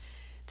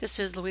This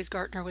is Louise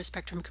Gartner with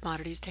Spectrum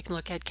Commodities taking a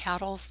look at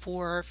cattle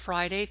for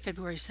Friday,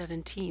 February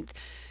 17th.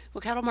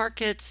 Well, cattle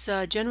markets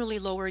generally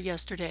lower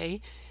yesterday,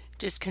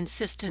 just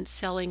consistent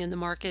selling in the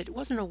market. It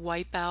wasn't a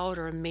wipeout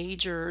or a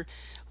major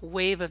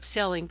wave of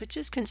selling, but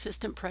just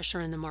consistent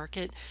pressure in the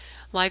market.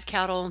 Live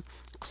cattle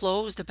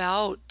closed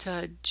about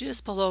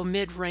just below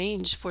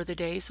mid-range for the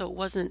day, so it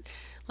wasn't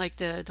like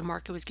the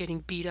market was getting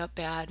beat up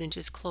bad and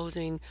just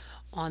closing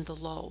on the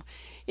low.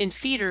 In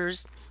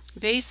feeders,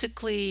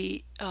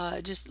 basically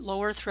just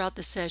lower throughout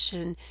the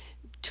session,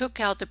 took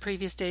out the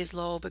previous day's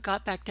low, but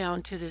got back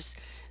down to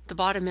the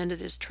bottom end of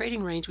this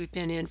trading range we've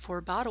been in for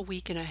about a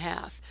week and a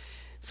half.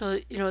 So,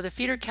 the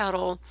feeder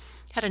cattle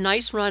had a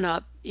nice run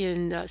up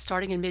in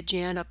starting in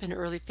mid-Jan up in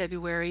early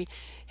February,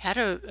 had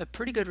a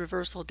pretty good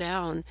reversal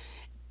down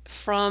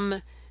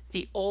from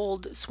the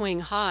old swing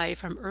high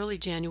from early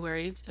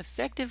January,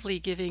 effectively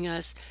giving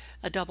us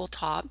a double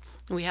top.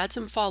 And we had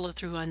some follow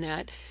through on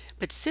that.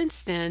 But since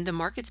then, the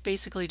market's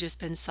basically just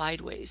been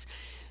sideways.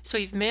 So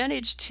you've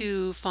managed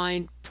to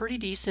find pretty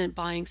decent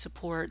buying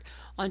support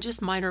on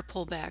just minor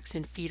pullbacks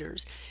in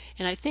feeders.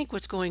 And I think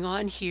what's going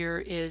on here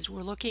is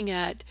we're looking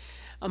at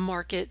a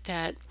market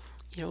that,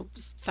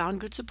 found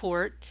good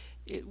support.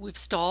 We've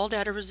stalled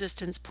at a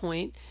resistance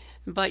point,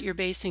 but you're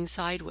basing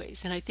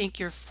sideways. And I think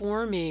you're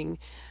forming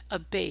a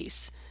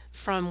base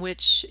from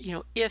which,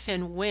 if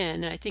and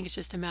when, and I think it's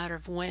just a matter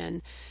of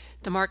when,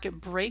 the market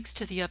breaks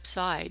to the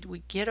upside,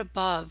 we get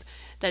above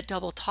that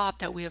double top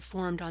that we have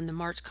formed on the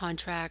March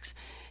contracts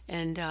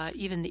and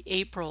even the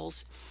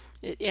Aprils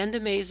and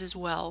the Mays as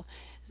well,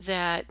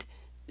 that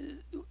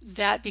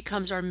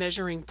becomes our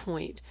measuring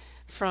point.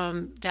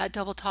 From that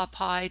double top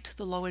high to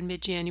the low in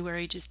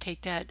mid-January, just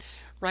take that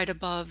right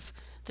above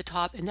the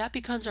top, and that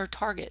becomes our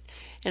target.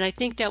 And I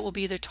think that will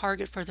be the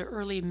target for the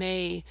early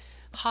May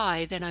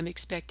high that I'm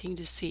expecting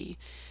to see.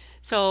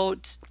 So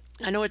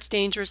I know it's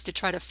dangerous to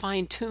try to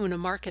fine tune a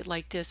market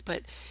like this,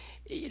 but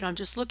I'm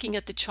just looking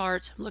at the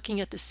charts, I'm looking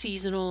at the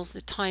seasonals,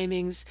 the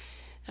timings.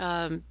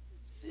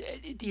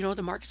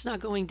 The market's not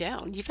going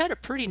down. You've had a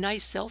pretty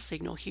nice sell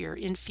signal here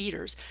in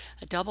feeders,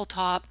 a double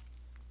top,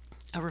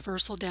 a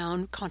reversal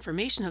down,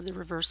 confirmation of the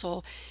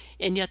reversal,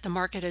 and yet the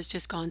market has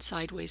just gone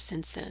sideways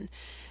since then.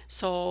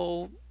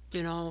 So,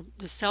 the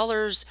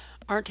sellers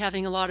aren't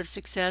having a lot of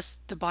success.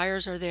 The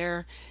buyers are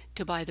there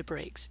to buy the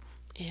breaks.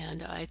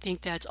 And I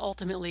think that's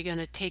ultimately going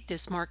to take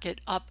this market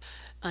up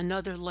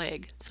another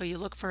leg. So you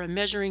look for a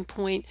measuring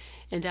point,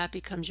 and that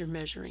becomes your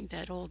measuring.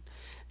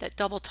 That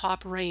double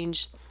top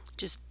range,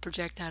 just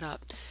project that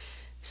up.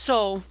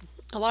 So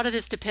a lot of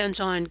this depends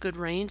on good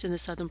rains in the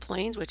southern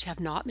plains, which have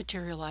not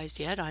materialized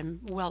yet, I'm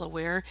well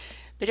aware,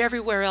 but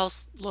everywhere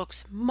else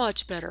looks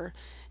much better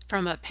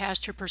from a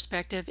pasture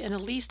perspective and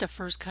at least a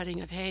first cutting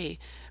of hay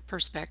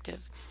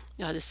perspective.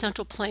 The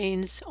central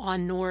plains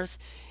on north,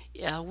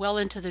 well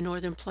into the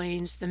northern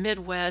plains, the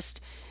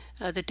Midwest,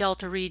 the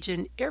Delta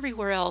region,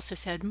 everywhere else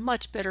has had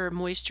much better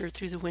moisture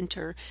through the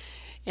winter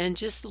and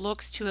just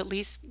looks to at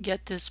least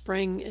get the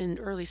spring and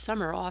early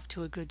summer off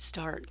to a good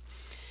start.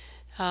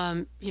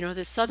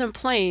 The southern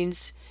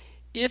plains,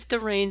 if the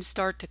rains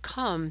start to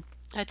come,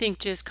 I think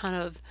just kind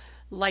of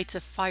lights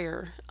a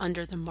fire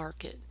under the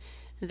market.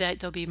 That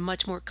there'll be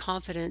much more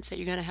confidence that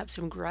you're going to have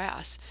some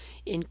grass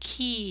in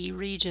key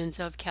regions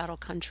of cattle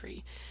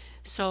country.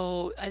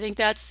 So I think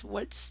that's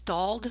what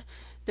stalled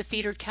the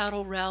feeder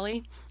cattle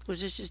rally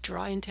was just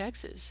dry in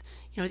Texas.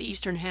 The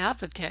eastern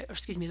half of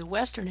the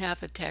western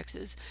half of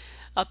Texas,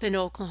 up in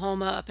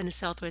Oklahoma, up into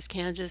southwest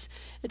Kansas,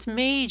 it's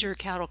major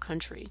cattle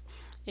country.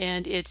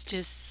 And it's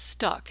just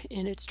stuck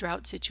in its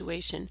drought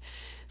situation.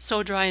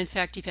 So dry, in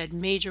fact, you've had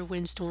major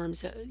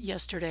windstorms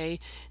yesterday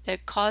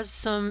that caused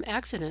some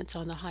accidents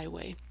on the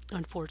highway,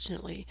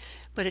 unfortunately.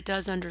 But it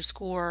does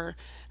underscore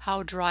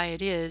how dry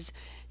it is.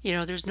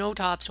 There's no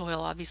topsoil,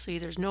 obviously,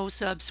 there's no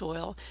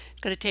subsoil. It's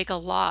going to take a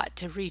lot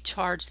to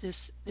recharge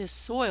this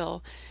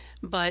soil,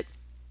 but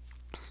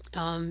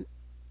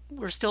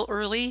we're still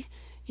early.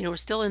 We're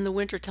still in the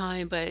winter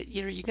time, but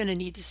you're going to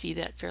need to see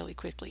that fairly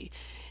quickly.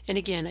 And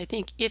again, I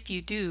think if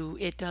you do,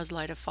 it does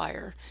light a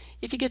fire.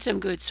 If you get some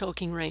good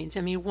soaking rains,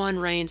 one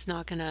rain's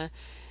not going to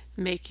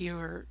make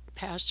your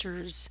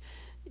pastures,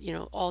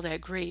 all that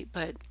great.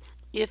 But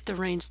if the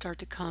rains start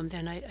to come,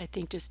 then I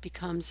think just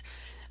becomes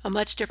a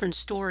much different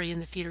story in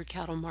the feeder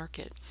cattle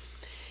market.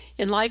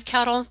 In live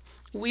cattle,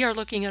 we are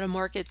looking at a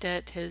market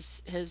that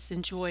has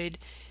enjoyed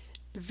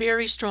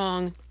very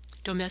strong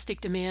domestic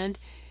demand,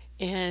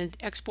 and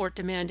export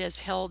demand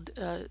has held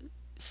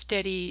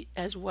steady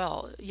as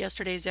well.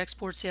 Yesterday's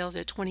export sales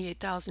at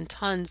 28,000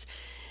 tons.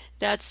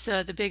 That's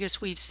the biggest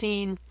we've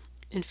seen,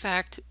 in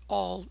fact,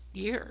 all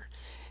year.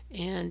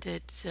 And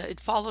it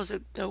follows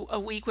a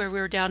week where we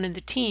were down in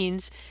the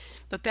teens,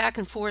 but back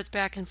and forth.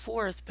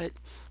 But,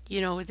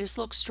 this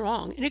looks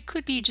strong. And it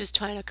could be just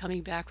China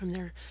coming back from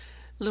their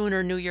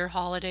Lunar New Year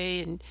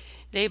holiday, and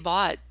they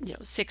bought,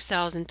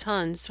 6,000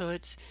 tons. So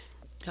it's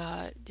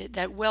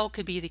That well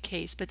could be the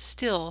case, but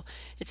still,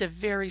 it's a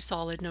very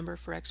solid number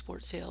for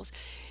export sales.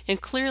 And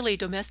clearly,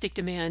 domestic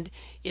demand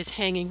is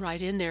hanging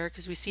right in there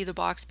because we see the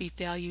box beef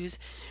values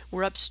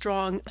were up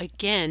strong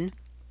again.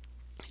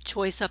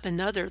 Choice up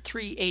another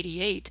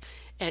 388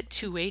 at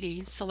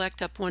 280.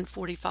 Select up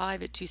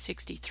 145 at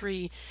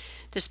 263.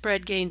 The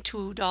spread gained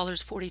 $2.43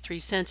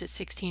 at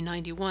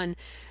 1691.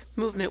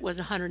 Movement was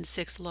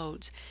 106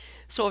 loads.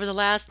 So over the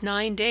last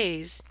 9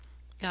 days,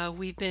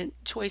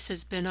 choice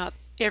has been up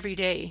every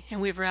day,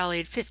 and we've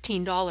rallied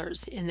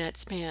 $15 in that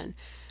span.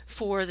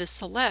 For the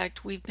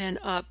select, we've been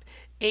up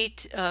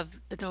 8 of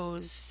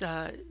those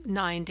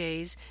 9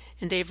 days,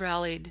 and they've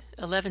rallied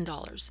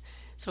 $11.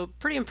 So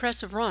pretty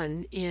impressive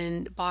run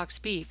in box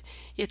beef.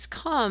 It's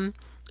come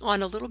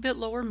on a little bit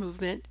lower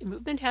movement.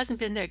 Movement hasn't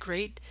been that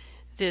great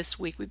this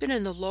week. We've been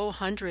in the low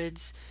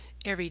hundreds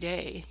every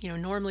day.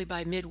 Normally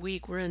by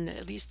midweek we're in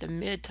at least the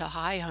mid to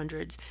high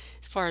hundreds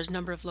as far as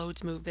number of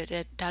loads moved, but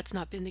that's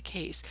not been the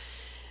case.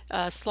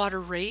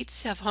 Slaughter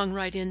rates have hung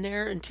right in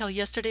there. Until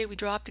yesterday we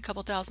dropped a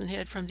couple thousand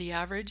head from the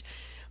average,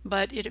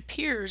 but it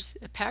appears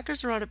the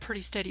packers are on a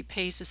pretty steady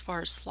pace as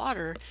far as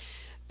slaughter,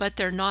 but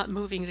they're not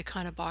moving the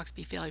kind of box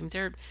beef volume.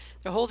 They're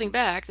holding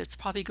back. That's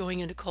probably going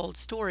into cold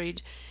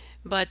storage,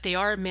 but they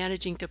are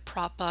managing to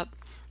prop up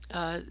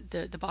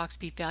the box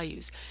beef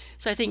values.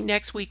 So I think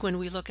next week when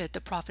we look at the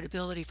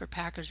profitability for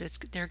packers,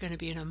 they're going to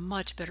be in a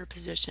much better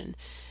position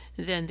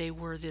than they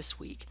were this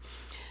week.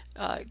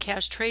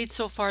 Cash trades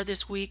so far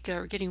this week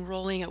are getting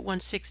rolling at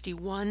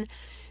 161.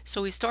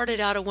 So we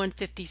started out at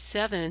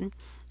 157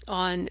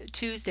 on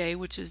Tuesday,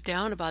 which was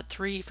down about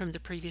 3 from the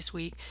previous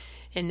week,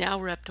 and now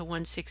we're up to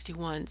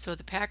 161. So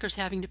the packers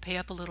having to pay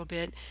up a little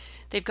bit.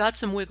 They've got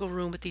some wiggle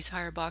room with these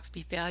higher box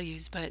beef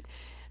values, but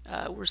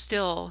we're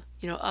still,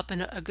 up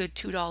in a good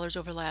 $2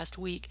 over last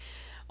week.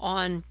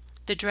 On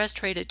the dress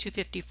trade at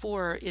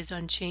 254 is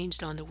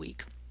unchanged on the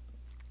week.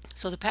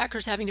 So the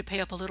packers having to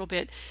pay up a little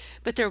bit,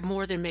 but they're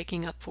more than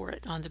making up for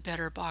it on the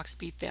better box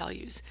beef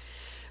values.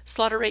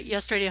 Slaughter rate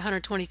yesterday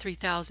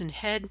 123,000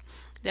 head.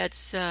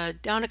 That's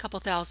down a couple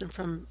thousand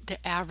from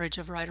the average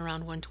of right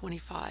around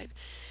 125.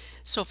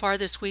 So far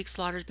this week,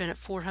 slaughter's been at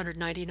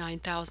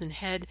 499,000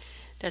 head.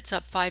 That's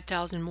up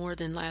 5,000 more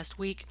than last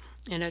week,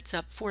 and it's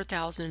up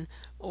 4,000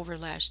 over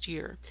last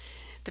year.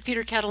 The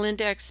feeder cattle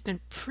index has been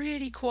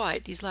pretty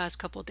quiet these last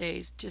couple of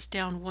days, just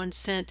down 1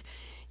 cent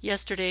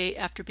yesterday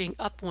after being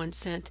up 1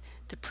 cent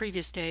the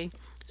previous day.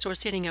 So we're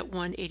sitting at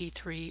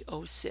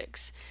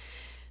 183.06.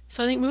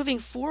 So I think moving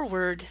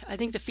forward, I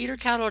think the feeder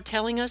cattle are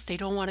telling us they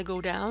don't want to go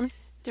down.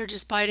 They're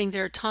just biding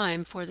their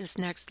time for this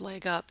next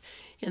leg up.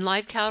 In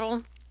live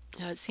cattle,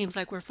 it seems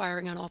like we're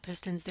firing on all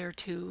pistons there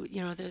too.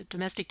 The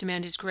domestic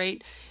demand is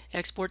great,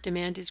 export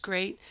demand is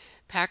great.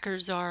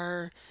 Packers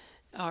are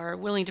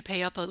willing to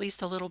pay up at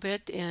least a little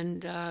bit,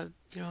 and the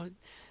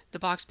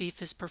box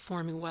beef is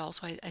performing well.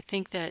 So I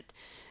think that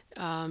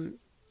I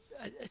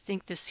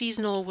think the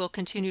seasonal will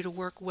continue to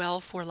work well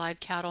for live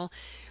cattle.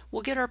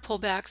 We'll get our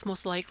pullbacks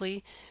most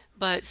likely,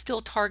 but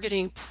still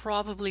targeting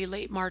probably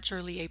late March,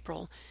 early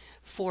April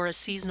for a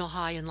seasonal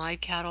high in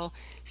live cattle,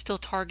 still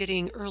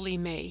targeting early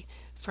May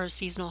for a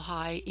seasonal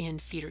high in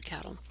feeder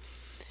cattle.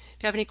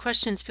 If you have any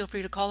questions, feel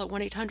free to call at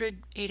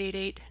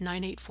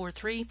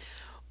 1-800-888-9843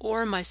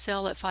 or my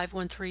cell at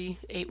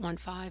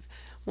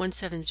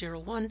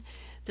 513-815-1701.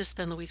 This has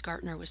been Louise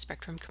Gartner with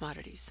Spectrum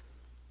Commodities.